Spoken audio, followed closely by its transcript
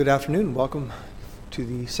Good afternoon. Welcome to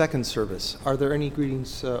the second service. Are there any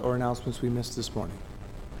greetings or announcements we missed this morning?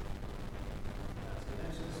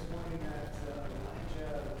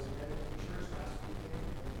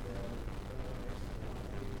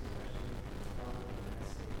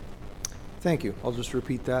 Thank you. I'll just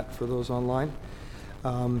repeat that for those online.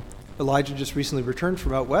 Elijah just recently returned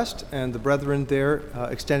from out west, and the brethren there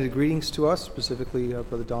extended greetings to us, specifically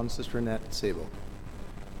Brother Don and Sister Annette Sabo.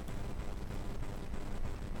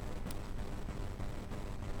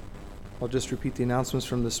 I'll just repeat the announcements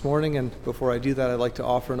from this morning, and before I do that, I'd like to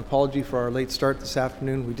offer an apology for our late start this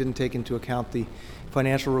afternoon. We didn't take into account the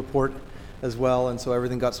financial report as well, and so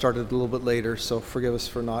everything got started a little bit later, so forgive us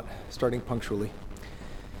for not starting punctually.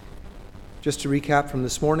 Just to recap from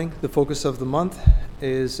this morning, the focus of the month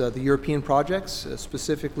is the European projects,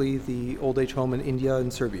 specifically the old age home in India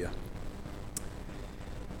and Serbia.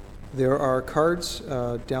 There are cards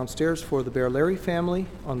downstairs for the Berleri family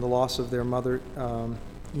on the loss of their mother,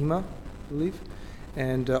 Ima, I believe,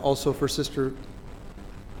 and also for Sister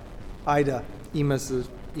Ida. Ima's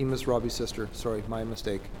Robbie's sister. Sorry, my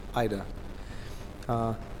mistake. Ida.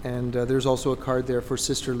 And there's also a card there for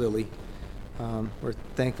Sister Lily. We're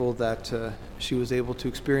thankful that she was able to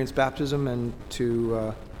experience baptism and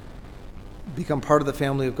to become part of the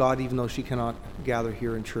family of God, even though she cannot gather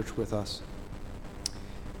here in church with us.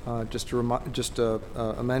 Just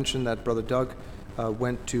a mention that Brother Doug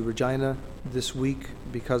went to Regina this week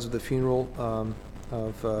because of the funeral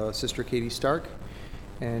of Sister Katie Stark,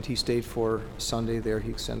 and he stayed for Sunday there. He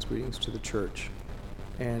extends greetings to the church.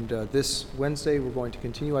 And this Wednesday we're going to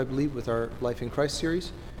continue, I believe, with our Life in Christ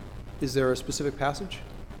series. Is there a specific passage?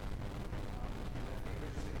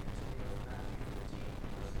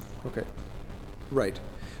 Okay, right.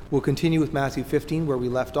 We'll continue with Matthew 15 where we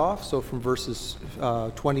left off, so from verses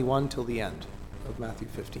 21 till the end of Matthew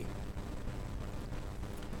 15.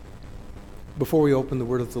 Before we open the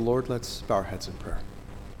word of the Lord, let's bow our heads in prayer.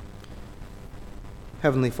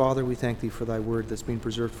 Heavenly Father, we thank Thee for Thy word that's been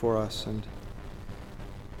preserved for us, and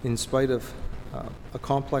in spite of a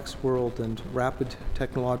complex world and rapid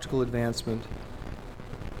technological advancement,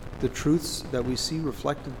 the truths that we see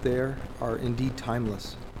reflected there are indeed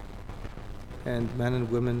timeless, and men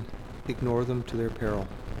and women ignore them to their peril.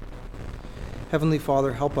 Heavenly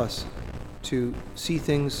Father, help us to see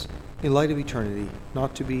things in light of eternity,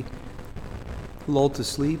 not to be lulled to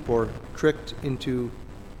sleep or tricked into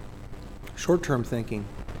short-term thinking,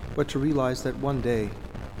 but to realize that one day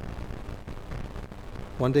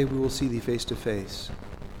we will see Thee face to face.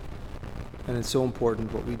 And it's so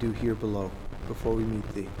important what we do here below before we meet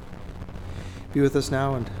Thee. Be with us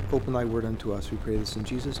now and open Thy word unto us. We pray this in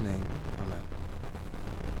Jesus' name. Amen.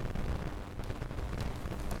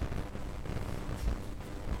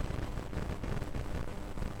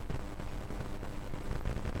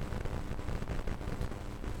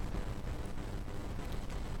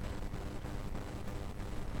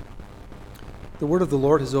 The word of the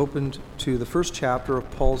Lord has opened to the first chapter of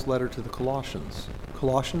Paul's letter to the Colossians.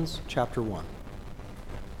 Colossians chapter 1.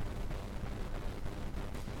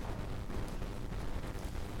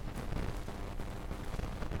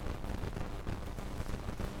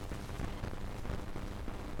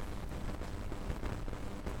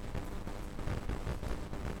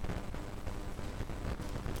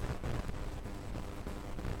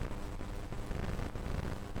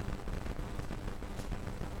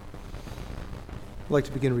 I'd like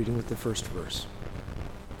to begin reading with the first verse.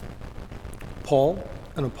 Paul,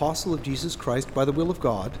 an apostle of Jesus Christ by the will of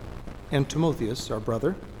God, and Timotheus, our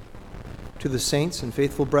brother, to the saints and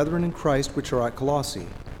faithful brethren in Christ which are at Colossae,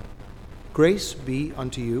 grace be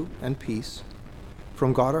unto you and peace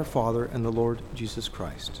from God our Father and the Lord Jesus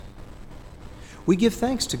Christ. We give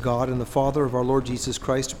thanks to God and the Father of our Lord Jesus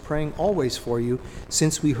Christ, praying always for you,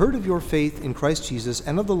 since we heard of your faith in Christ Jesus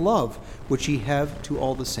and of the love which ye have to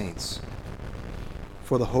all the saints,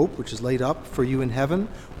 for the hope which is laid up for you in heaven,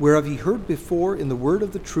 whereof ye heard before in the word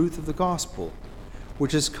of the truth of the gospel,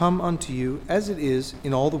 which is come unto you as it is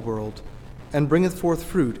in all the world, and bringeth forth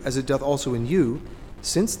fruit as it doth also in you,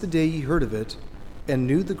 since the day ye heard of it, and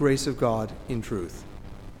knew the grace of God in truth.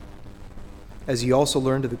 As ye also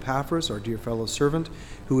learned of Epaphras, our dear fellow servant,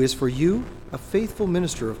 who is for you a faithful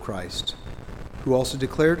minister of Christ, who also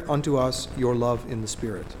declared unto us your love in the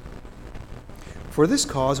Spirit. For this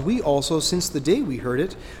cause we also, since the day we heard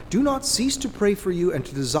it, do not cease to pray for you and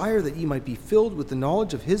to desire that ye might be filled with the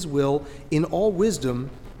knowledge of his will in all wisdom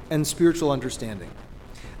and spiritual understanding,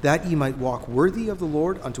 that ye might walk worthy of the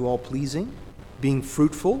Lord unto all pleasing, being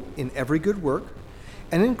fruitful in every good work,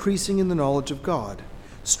 and increasing in the knowledge of God,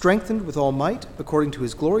 strengthened with all might according to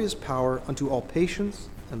his glorious power unto all patience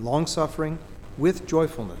and longsuffering with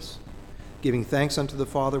joyfulness, giving thanks unto the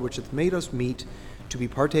Father, which hath made us meet to be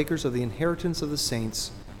partakers of the inheritance of the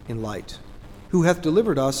saints in light, who hath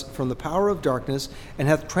delivered us from the power of darkness, and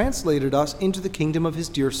hath translated us into the kingdom of his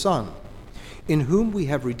dear Son, in whom we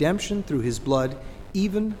have redemption through his blood,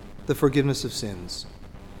 even the forgiveness of sins,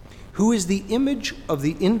 who is the image of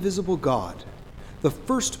the invisible God, the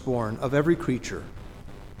firstborn of every creature.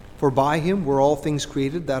 For by him were all things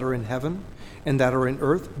created that are in heaven and that are in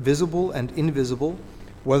earth, visible and invisible,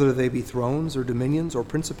 whether they be thrones or dominions or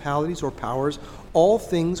principalities or powers. All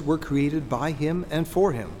things were created by him and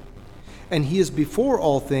for him. And he is before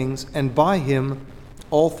all things, and by him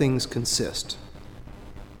all things consist.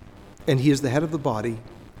 And he is the head of the body,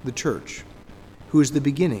 the church, who is the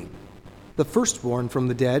beginning, the firstborn from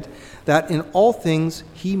the dead, that in all things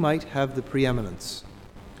he might have the preeminence.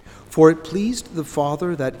 For it pleased the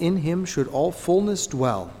Father that in him should all fullness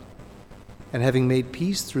dwell, and having made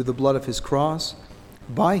peace through the blood of his cross,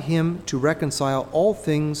 by him to reconcile all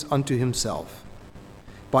things unto himself.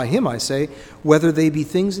 By him, I say, whether they be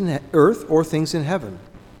things in earth or things in heaven.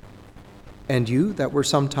 And you that were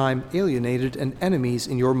sometime alienated and enemies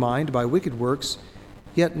in your mind by wicked works,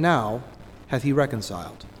 yet now hath he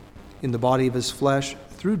reconciled, in the body of his flesh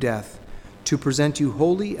through death, to present you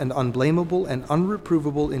holy and unblameable and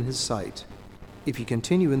unreprovable in his sight, if ye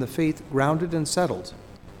continue in the faith grounded and settled,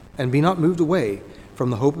 and be not moved away from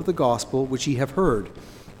the hope of the gospel which ye have heard,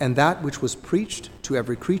 and that which was preached to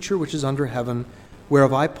every creature which is under heaven,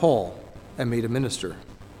 whereof I, Paul, am made a minister,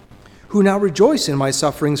 who now rejoice in my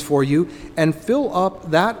sufferings for you, and fill up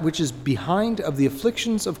that which is behind of the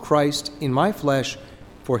afflictions of Christ in my flesh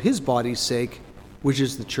for his body's sake, which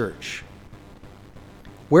is the church.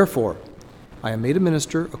 Wherefore, I am made a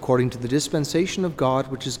minister according to the dispensation of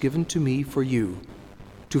God which is given to me for you,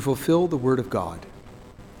 to fulfill the word of God,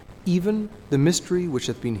 even the mystery which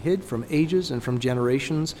hath been hid from ages and from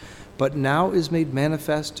generations, but now is made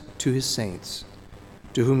manifest to his saints,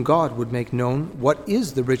 to whom God would make known what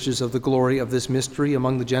is the riches of the glory of this mystery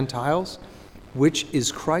among the Gentiles, which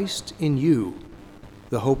is Christ in you,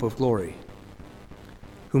 the hope of glory,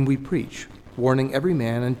 whom we preach, warning every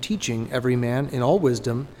man and teaching every man in all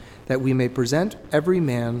wisdom, that we may present every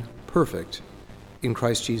man perfect in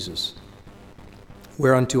Christ Jesus.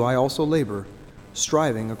 Whereunto I also labor,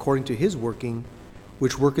 striving according to his working,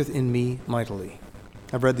 which worketh in me mightily.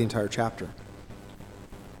 I've read the entire chapter.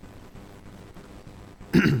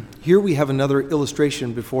 Here we have another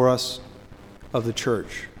illustration before us of the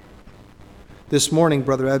church. This morning,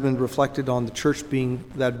 Brother Edmund reflected on the church being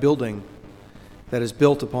that building that is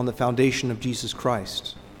built upon the foundation of Jesus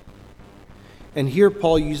Christ. And here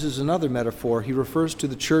Paul uses another metaphor. He refers to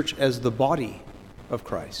the church as the body of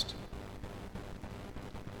Christ.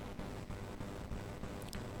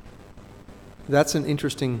 That's an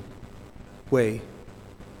interesting way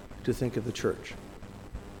to think of the church.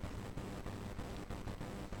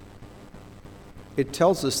 It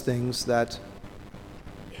tells us things that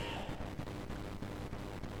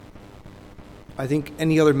I think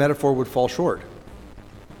any other metaphor would fall short.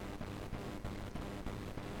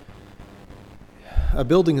 A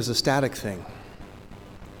building is a static thing,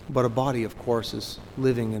 but a body, of course, is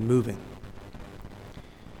living and moving.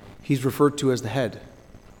 He's referred to as the head.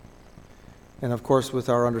 And of course, with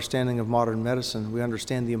our understanding of modern medicine, we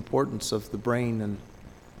understand the importance of the brain and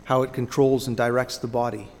how it controls and directs the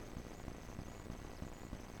body.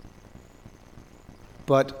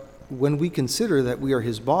 But when we consider that we are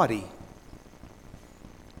his body,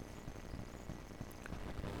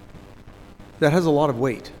 that has a lot of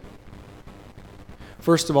weight.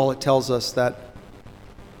 First of all, it tells us that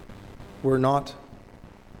we're not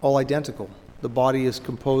all identical. The body is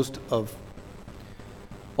composed of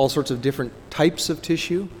all sorts of different types of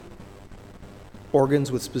tissue,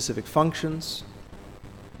 organs with specific functions,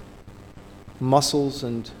 muscles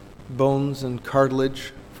and bones and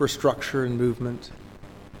cartilage for structure and movement,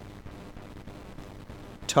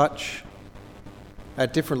 touch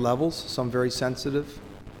at different levels, some very sensitive.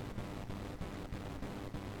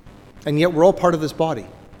 And yet we're all part of this body.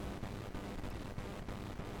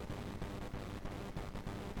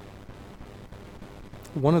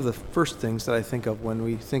 One of the first things that I think of when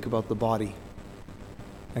we think about the body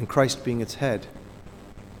and Christ being its head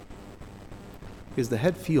is the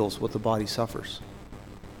head feels what the body suffers.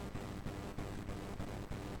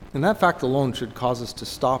 And that fact alone should cause us to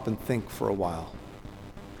stop and think for a while.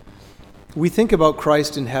 We think about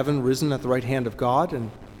Christ in heaven, risen at the right hand of God,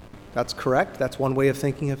 and that's correct. That's one way of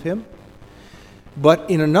thinking of him. But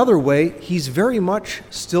in another way, he's very much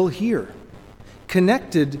still here,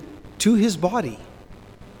 connected to his body.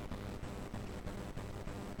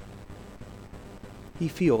 He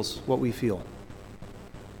feels what we feel.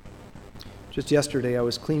 Just yesterday I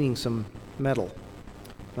was cleaning some metal.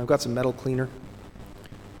 I've got some metal cleaner.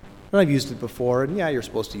 And I've used it before, and yeah, you're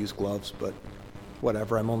supposed to use gloves, but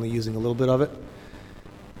whatever, I'm only using a little bit of it.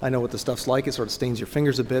 I know what the stuff's like. It sort of stains your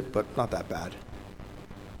fingers a bit, but not that bad.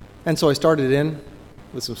 And so I started in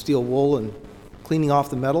with some steel wool and cleaning off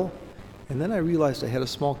the metal, and then I realized I had a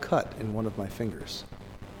small cut in one of my fingers.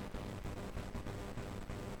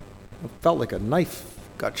 It felt like a knife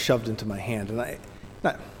got shoved into my hand, and I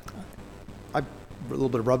a little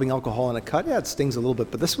bit of rubbing alcohol on a cut, yeah, it stings a little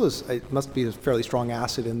bit, but it must be a fairly strong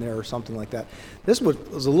acid in there or something like that. This was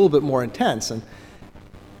a little bit more intense, and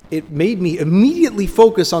it made me immediately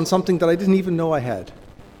focus on something that I didn't even know I had,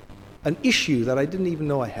 an issue that I didn't even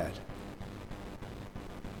know I had.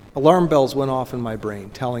 Alarm bells went off in my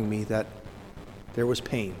brain telling me that there was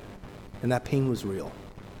pain, and that pain was real,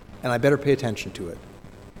 and I better pay attention to it.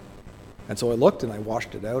 And so I looked and I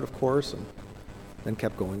washed it out, of course, and then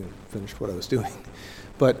kept going and finished what I was doing.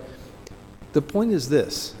 But the point is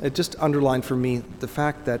this, it just underlined for me the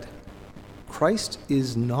fact that Christ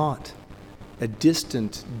is not a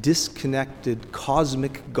distant, disconnected,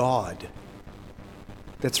 cosmic God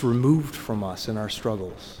that's removed from us in our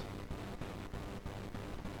struggles.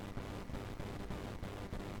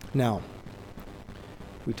 Now,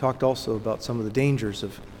 we talked also about some of the dangers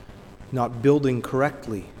of not building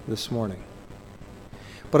correctly this morning.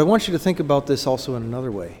 But I want you to think about this also in another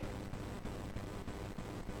way.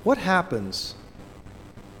 What happens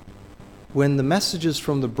when the messages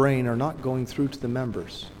from the brain are not going through to the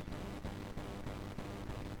members?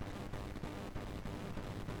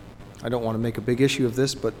 I don't want to make a big issue of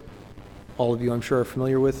this, but all of you, I'm sure, are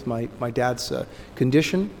familiar with my dad's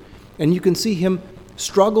condition. And you can see him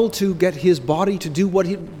struggle to get his body to do what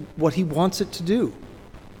he wants it to do.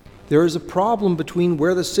 There is a problem between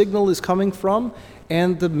where the signal is coming from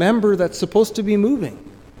and the member that's supposed to be moving.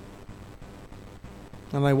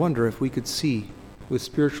 And I wonder if we could see with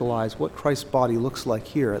spiritual eyes what Christ's body looks like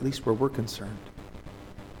here, at least where we're concerned.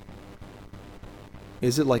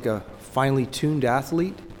 Is it like a finely tuned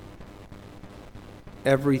athlete?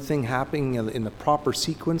 Everything happening in the proper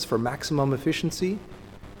sequence for maximum efficiency?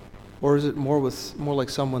 Or is it more like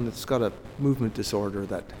someone that's got a movement disorder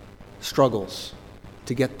that struggles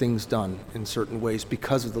to get things done in certain ways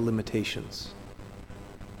because of the limitations?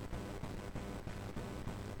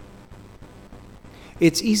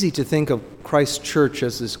 It's easy to think of Christ's church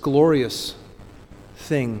as this glorious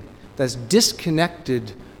thing that's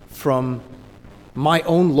disconnected from my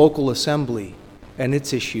own local assembly and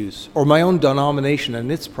its issues, or my own denomination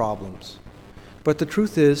and its problems. But the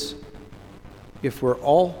truth is, if we're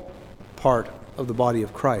all part of the body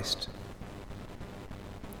of Christ,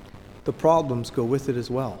 the problems go with it as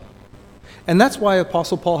well. And that's why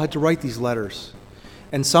Apostle Paul had to write these letters.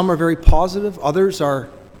 And some are very positive, others are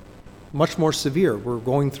much more severe. We're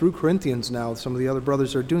going through Corinthians now. Some of the other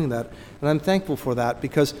brothers are doing that. And I'm thankful for that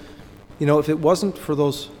because, if it wasn't for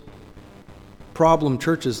those problem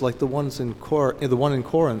churches like the one in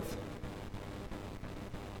Corinth,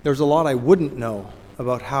 there's a lot I wouldn't know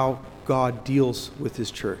about how God deals with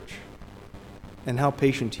his church and how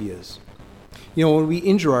patient he is. When we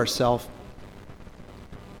injure ourselves,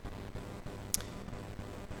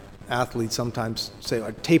 athletes sometimes say,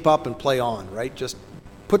 tape up and play on, right? Just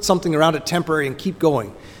put something around it temporary and keep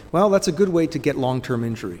going. Well, that's a good way to get long-term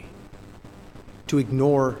injury, to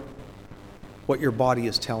ignore what your body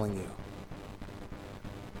is telling you.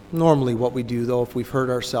 Normally what we do, though, if we've hurt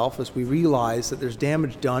ourselves, is we realize that there's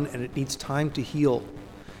damage done and it needs time to heal.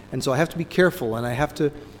 And so I have to be careful, and I have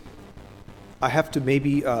to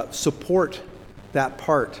maybe support that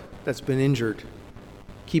part that's been injured.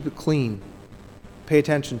 Keep it clean. Pay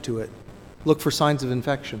attention to it. Look for signs of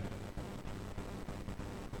infection.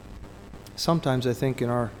 Sometimes I think in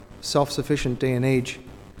our self-sufficient day and age,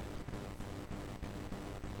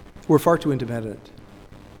 we're far too independent,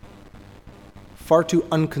 far too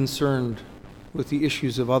unconcerned with the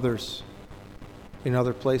issues of others in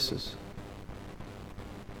other places.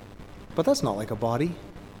 But that's not like a body.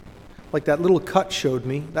 Like that little cut showed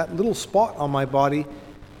me, that little spot on my body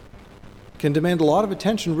can demand a lot of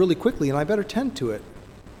attention really quickly, and I better tend to it.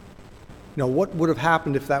 What would have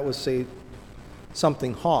happened if that was, say,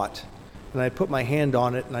 something hot, and I put my hand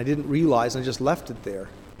on it and I didn't realize and I just left it there?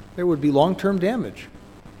 There would be long-term damage.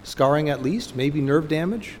 Scarring at least, maybe nerve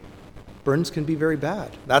damage. Burns can be very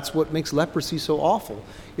bad. That's what makes leprosy so awful,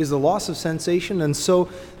 is the loss of sensation, and so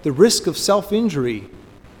the risk of self-injury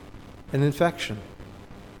and infection.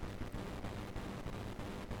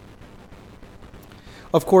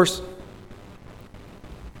 Of course,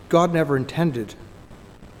 God never intended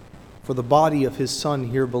for the body of his Son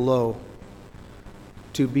here below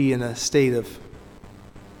to be in a state of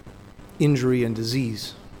injury and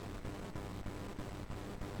disease.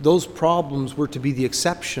 Those problems were to be the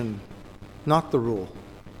exception, not the rule.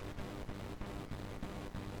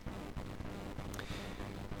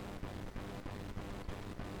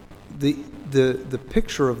 The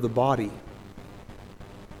picture of the body,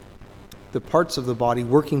 the parts of the body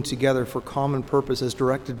working together for common purpose as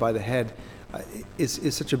directed by the head, is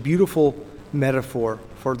such a beautiful metaphor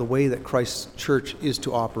for the way that Christ's church is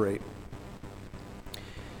to operate.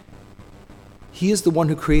 He is the one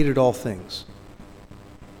who created all things.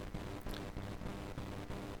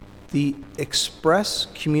 The express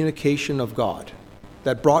communication of God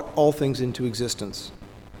that brought all things into existence.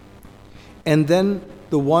 And then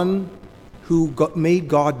the one who made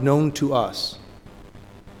God known to us.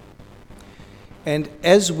 And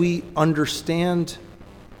as we understand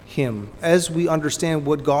Him, as we understand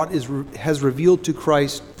what God has revealed to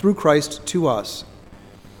Christ, through Christ to us,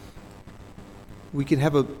 we can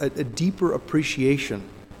have a deeper appreciation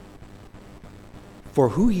for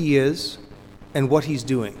who He is and what He's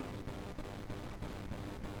doing.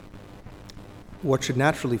 What should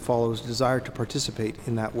naturally follow is a desire to participate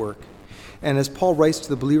in that work. And as Paul writes to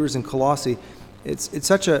the believers in Colossae, it's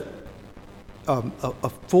such a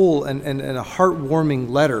full and a heartwarming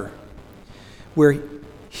letter where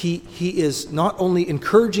he is not only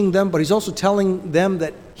encouraging them, but he's also telling them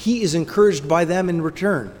that he is encouraged by them in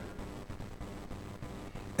return.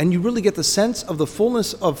 And you really get the sense of the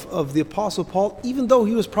fullness of the Apostle Paul, even though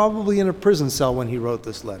he was probably in a prison cell when he wrote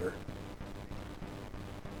this letter.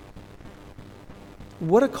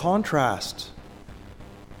 What a contrast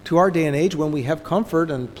to our day and age when we have comfort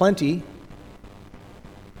and plenty.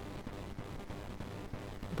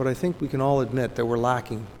 But I think we can all admit that we're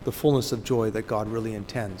lacking the fullness of joy that God really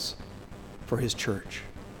intends for His church.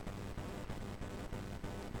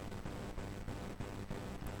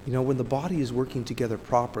 You know, when the body is working together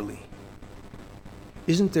properly,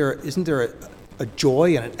 isn't there a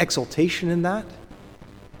joy and an exultation in that?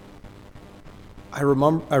 I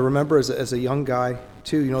remember as a young guy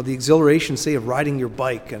too, you know, the exhilaration, say, of riding your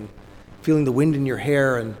bike and feeling the wind in your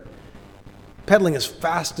hair and pedaling as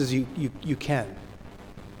fast as you can,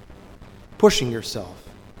 pushing yourself.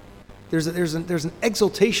 There's an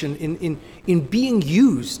exultation in being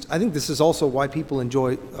used. I think this is also why people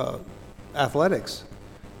enjoy athletics,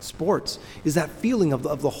 sports, is that feeling of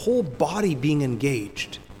the whole body being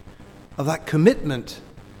engaged, of that commitment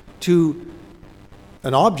to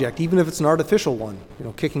an object, even if it's an artificial one, you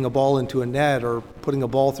know, kicking a ball into a net or putting a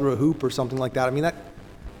ball through a hoop or something like that. I mean,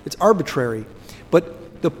 it's arbitrary.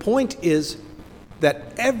 But the point is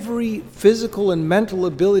that every physical and mental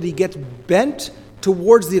ability gets bent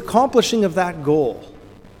towards the accomplishing of that goal.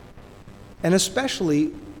 And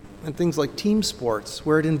especially in things like team sports,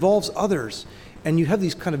 where it involves others, and you have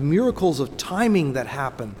these kind of miracles of timing that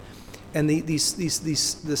happen, and this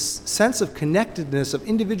sense of connectedness of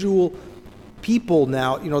individual people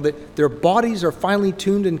now, you know, their bodies are finely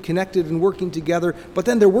tuned and connected and working together, but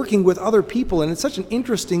then they're working with other people, and it's such an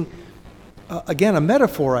interesting, again, a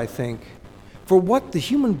metaphor, I think, for what the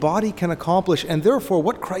human body can accomplish, and therefore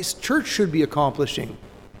what Christ's church should be accomplishing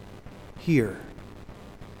here,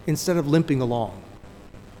 instead of limping along.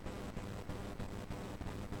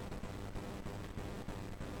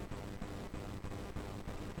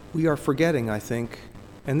 We are forgetting, I think,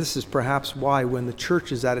 and this is perhaps why when the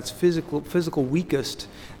church is at its physical weakest,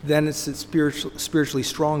 then it's its spiritually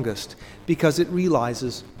strongest, because it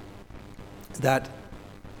realizes that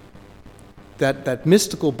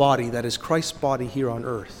mystical body that is Christ's body here on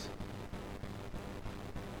earth,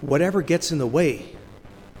 whatever gets in the way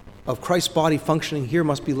of Christ's body functioning here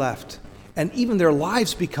must be left. And even their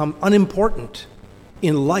lives become unimportant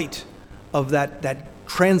in light of that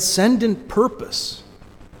transcendent purpose.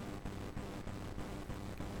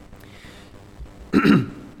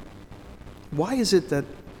 Why is it that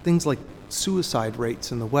things like suicide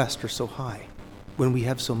rates in the West are so high when we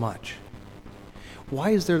have so much? Why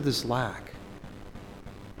is there this lack?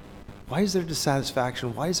 Why is there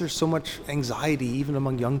dissatisfaction? Why is there so much anxiety even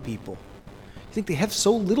among young people? You think they have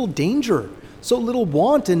so little danger, so little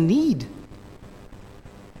want and need?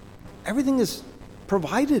 Everything is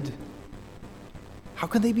provided. How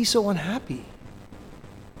can they be so unhappy?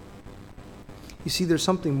 You see, there's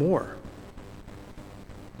something more.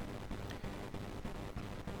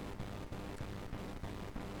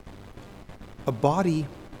 A body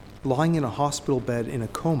lying in a hospital bed in a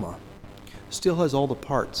coma still has all the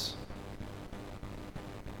parts,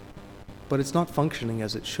 but it's not functioning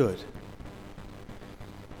as it should.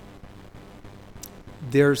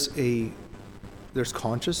 There's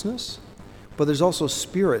consciousness, but there's also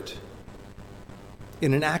spirit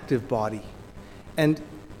in an active body. And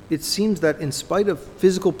it seems that in spite of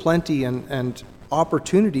physical plenty and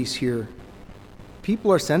opportunities here,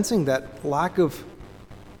 people are sensing that lack of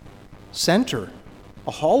center,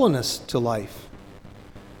 a hollowness to life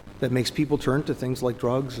that makes people turn to things like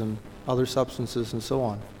drugs and other substances and so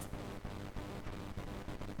on.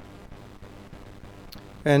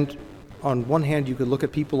 And on one hand, you could look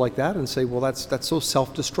at people like that and say, well, that's so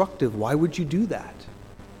self-destructive. Why would you do that?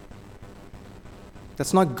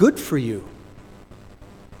 That's not good for you.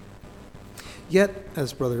 Yet,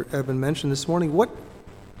 as Brother Eben mentioned this morning, what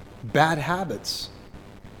bad habits,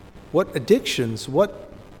 what addictions,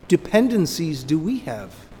 what dependencies do we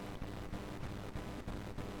have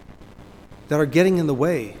that are getting in the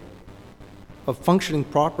way of functioning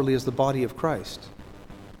properly as the body of Christ?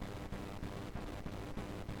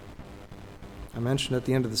 I mentioned at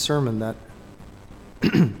the end of the sermon that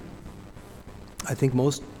I think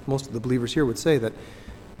most of the believers here would say that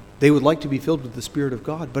they would like to be filled with the Spirit of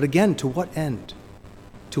God. But again, to what end?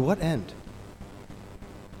 To what end?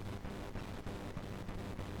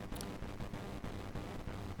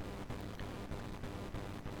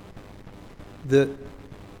 The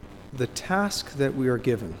task that we are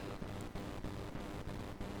given,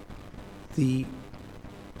 the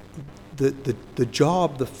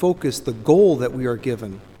job, the focus, the goal that we are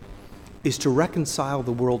given is to reconcile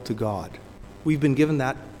the world to God. We've been given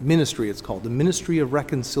that ministry, it's called, the ministry of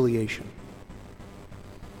reconciliation.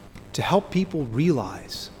 To help people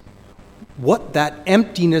realize what that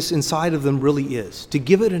emptiness inside of them really is, to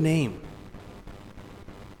give it a name,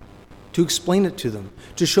 to explain it to them,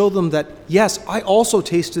 to show them that, yes, I also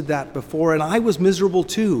tasted that before and I was miserable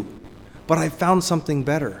too, but I found something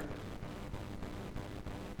better.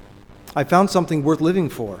 I found something worth living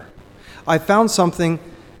for. I found something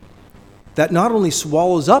that not only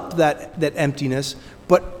swallows up that emptiness,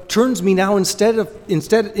 but turns me now instead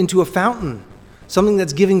into a fountain, something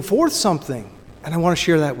that's giving forth something. And I want to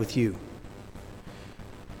share that with you.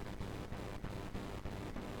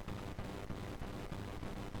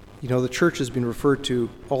 You know, the church has been referred to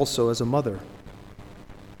also as a mother.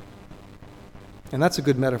 And that's a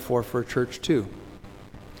good metaphor for a church too.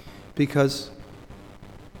 Because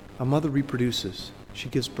a mother reproduces, she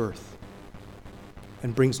gives birth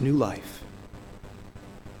and brings new life.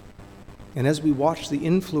 And as we watch the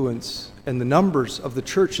influence and the numbers of the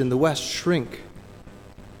church in the West shrink,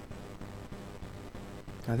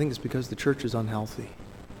 I think it's because the church is unhealthy.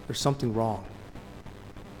 There's something wrong.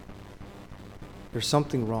 There's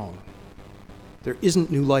something wrong. There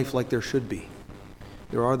isn't new life like there should be.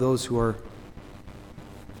 There are those who are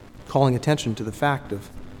calling attention to the fact of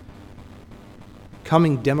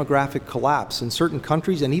coming demographic collapse in certain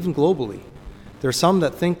countries and even globally. There are some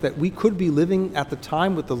that think that we could be living at the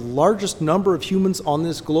time with the largest number of humans on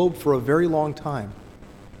this globe for a very long time.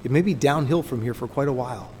 It may be downhill from here for quite a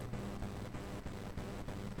while.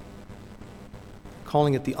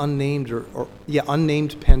 Calling it the unnamed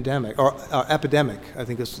unnamed pandemic or epidemic, I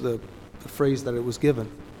think is the phrase that it was given.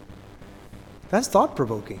 That's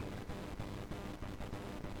thought-provoking.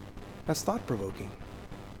 That's thought-provoking.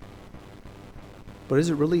 But is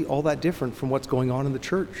it really all that different from what's going on in the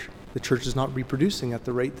church? The church is not reproducing at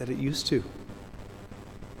the rate that it used to.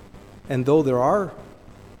 And though there are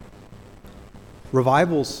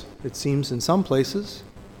revivals, it seems, in some places,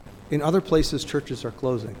 in other places churches are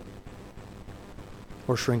closing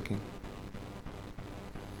or shrinking.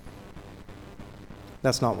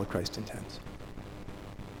 That's not what Christ intends.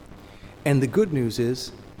 And the good news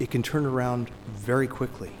is it can turn around very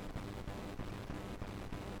quickly.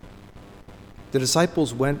 The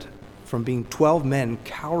disciples went from being 12 men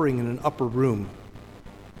cowering in an upper room,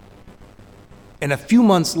 and a few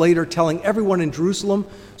months later telling everyone in Jerusalem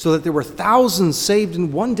so that there were thousands saved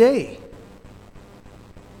in one day.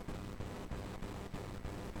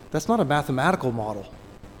 That's not a mathematical model.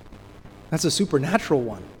 That's a supernatural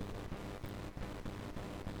one.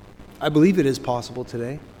 I believe it is possible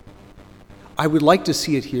today. I would like to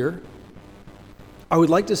see it here. I would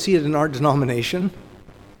like to see it in our denomination.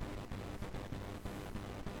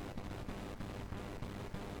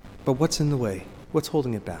 But what's in the way? What's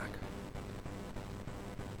holding it back?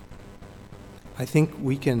 I think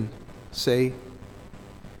we can say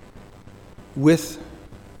with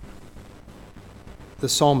the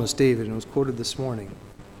psalmist David, and it was quoted this morning,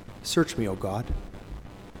 "Search me, O God,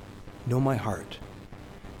 know my heart,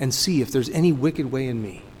 and see if there's any wicked way in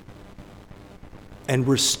me, and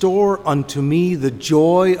restore unto me the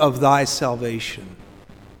joy of thy salvation."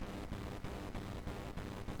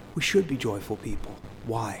 We should be joyful people.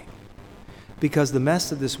 Why? Because the mess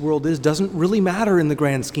that this world doesn't really matter in the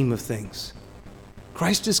grand scheme of things.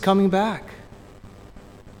 Christ is coming back.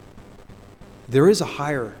 There is a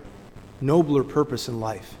higher, nobler purpose in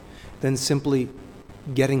life than simply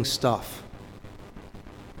getting stuff.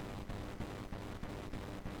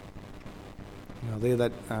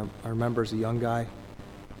 I remember as a young guy,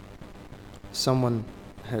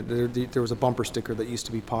 there was a bumper sticker that used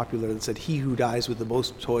to be popular that said, "He who dies with the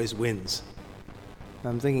most toys wins."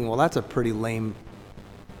 And I'm thinking, well, that's a pretty lame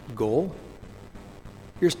goal.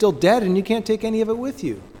 You're still dead and you can't take any of it with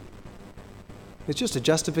you. It's just a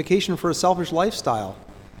justification for a selfish lifestyle.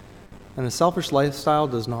 And a selfish lifestyle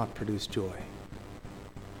does not produce joy.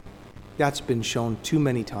 That's been shown too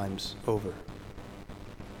many times over.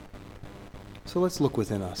 So let's look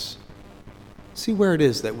within us. See where it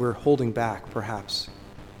is that we're holding back, perhaps,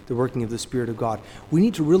 the working of the Spirit of God. We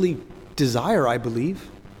need to really desire, I believe,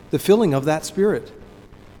 the filling of that Spirit.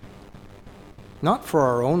 Not for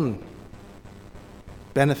our own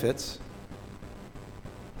benefits,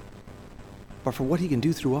 but for what He can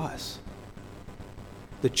do through us.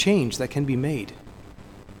 The change that can be made.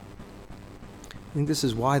 I think this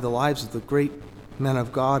is why the lives of the great men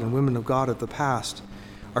of God and women of God of the past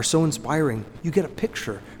are so inspiring. You get a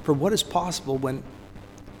picture for what is possible when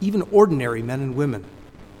even ordinary men and women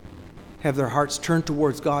have their hearts turned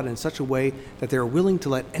towards God in such a way that they are willing to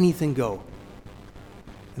let anything go.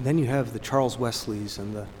 And then you have the Charles Wesleys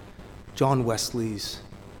and the John Wesleys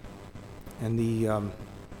and the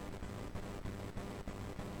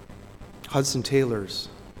Hudson Taylors,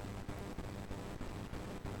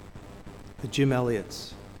 the Jim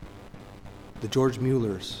Elliots, the George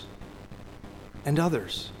Muellers, and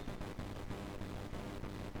others.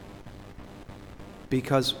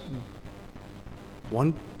 Because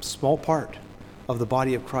one small part of the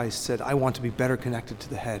body of Christ said, I want to be better connected to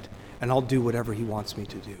the head, and I'll do whatever He wants me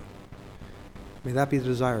to do. May that be the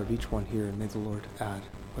desire of each one here, and may the Lord add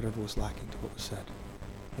whatever was lacking to what was said.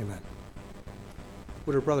 Amen.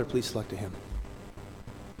 Would our brother please select a hymn?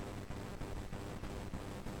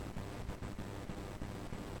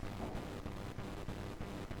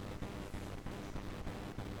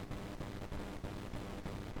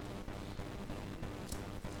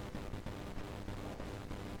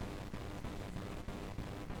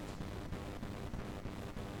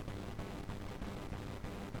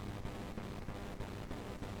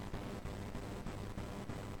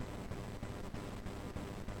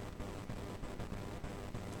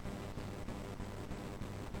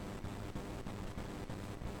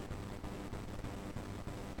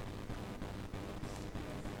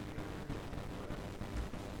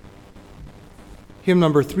 Hymn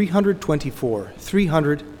number 324,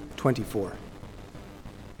 324.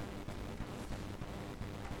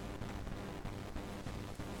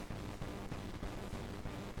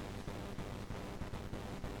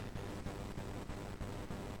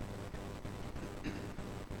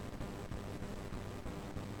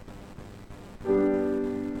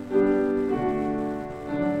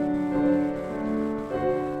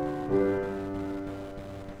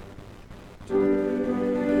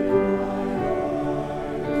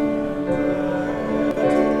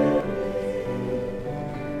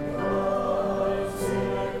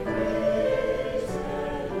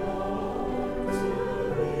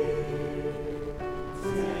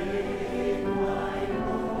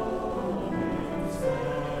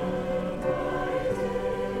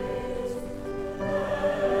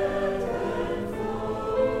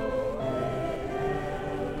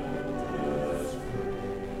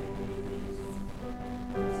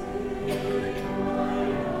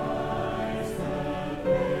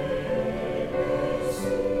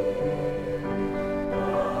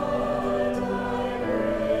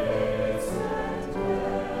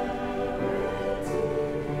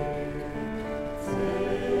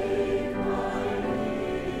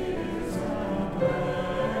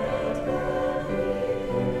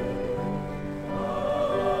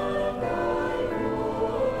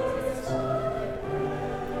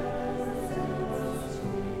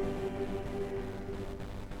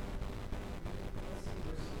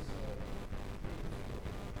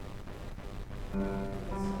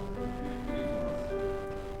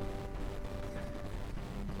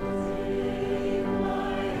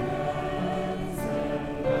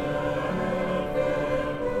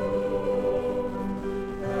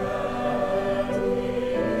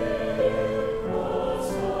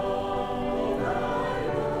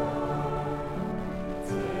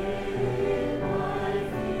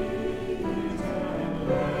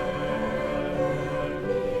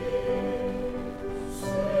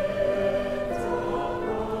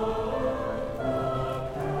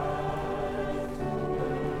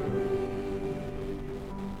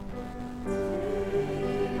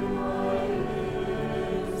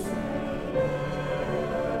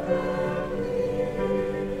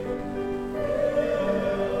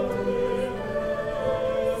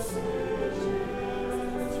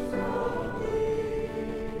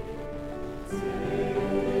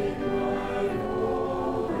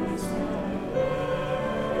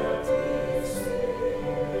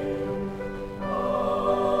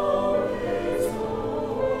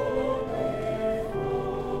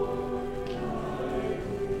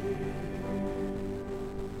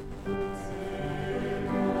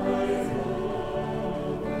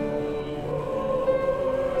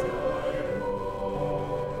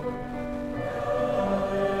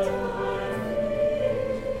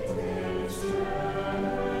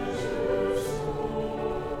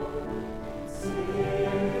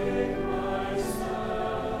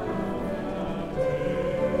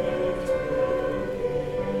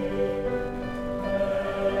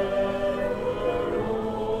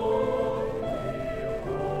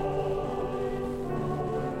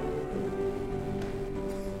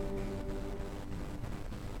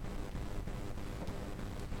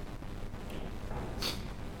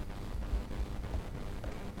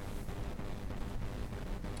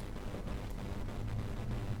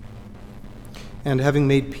 And having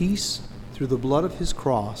made peace through the blood of his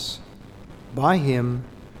cross, by him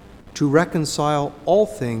to reconcile all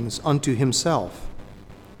things unto himself.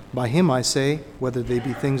 By him, I say, whether they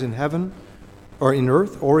be things in heaven, or in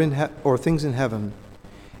earth, or things in heaven.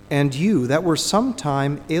 And you that were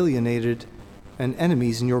sometime alienated and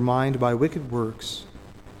enemies in your mind by wicked works,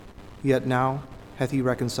 yet now hath he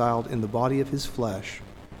reconciled in the body of his flesh,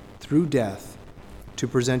 through death, to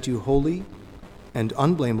present you holy and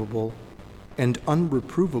unblameable and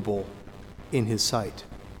unreprovable in his sight.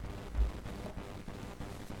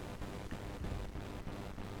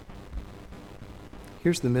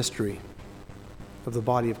 Here's the mystery of the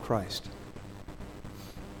body of Christ.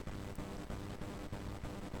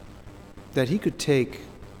 That he could take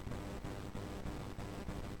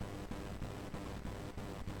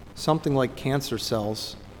something like cancer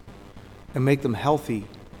cells and make them healthy,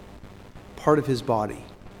 part of his body.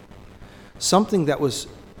 Something that was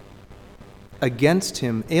against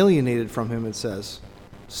him, alienated from him, it says,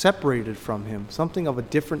 separated from him, something of a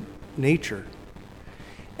different nature,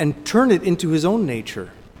 and turn it into his own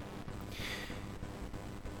nature.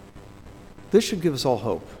 This should give us all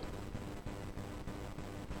hope.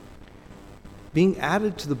 Being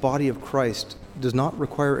added to the body of Christ does not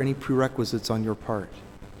require any prerequisites on your part.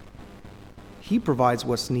 He provides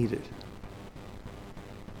what's needed.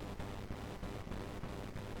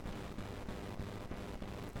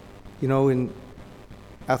 You know, in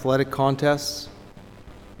athletic contests,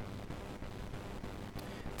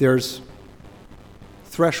 there's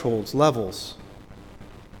thresholds, levels.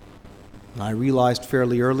 And I realized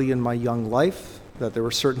fairly early in my young life that there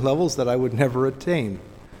were certain levels that I would never attain,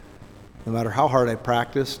 no matter how hard I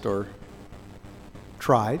practiced or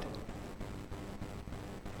tried.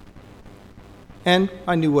 And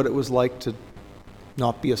I knew what it was like to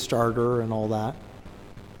not be a starter and all that.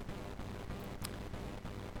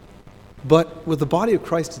 But with the body of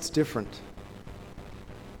Christ, it's different.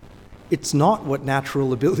 It's not what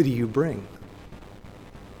natural ability you bring.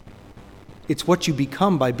 It's what you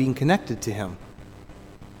become by being connected to him.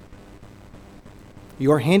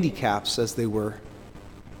 Your handicaps, as they were,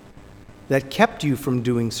 that kept you from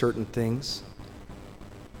doing certain things,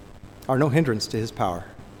 are no hindrance to his power.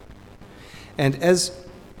 And as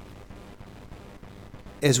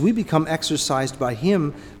we become exercised by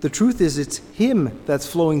him, the truth is it's him that's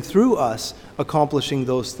flowing through us, accomplishing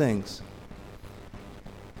those things.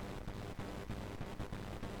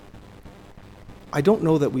 I don't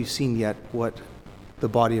know that we've seen yet what the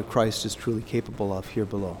body of Christ is truly capable of here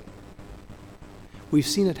below. We've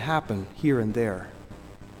seen it happen here and there.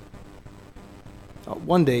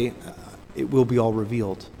 One day, it will be all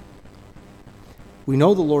revealed. We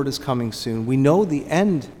know the Lord is coming soon. We know the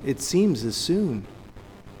end, it seems, is soon.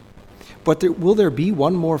 But will there be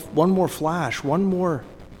one more flash, one more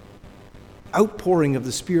outpouring of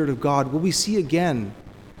the Spirit of God? Will we see again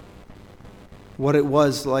what it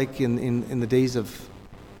was like in the days of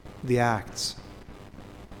the Acts,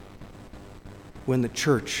 when the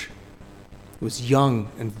church was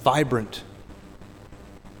young and vibrant,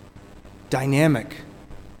 dynamic,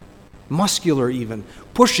 muscular even,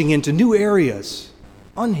 pushing into new areas,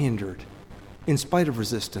 unhindered, in spite of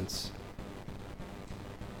resistance?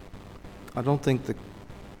 I don't think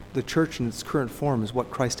the church in its current form is what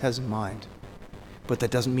Christ has in mind, but that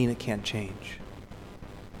doesn't mean it can't change.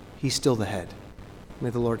 He's still the head. May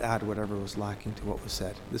the Lord add whatever was lacking to what was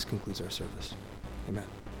said. This concludes our service. Amen.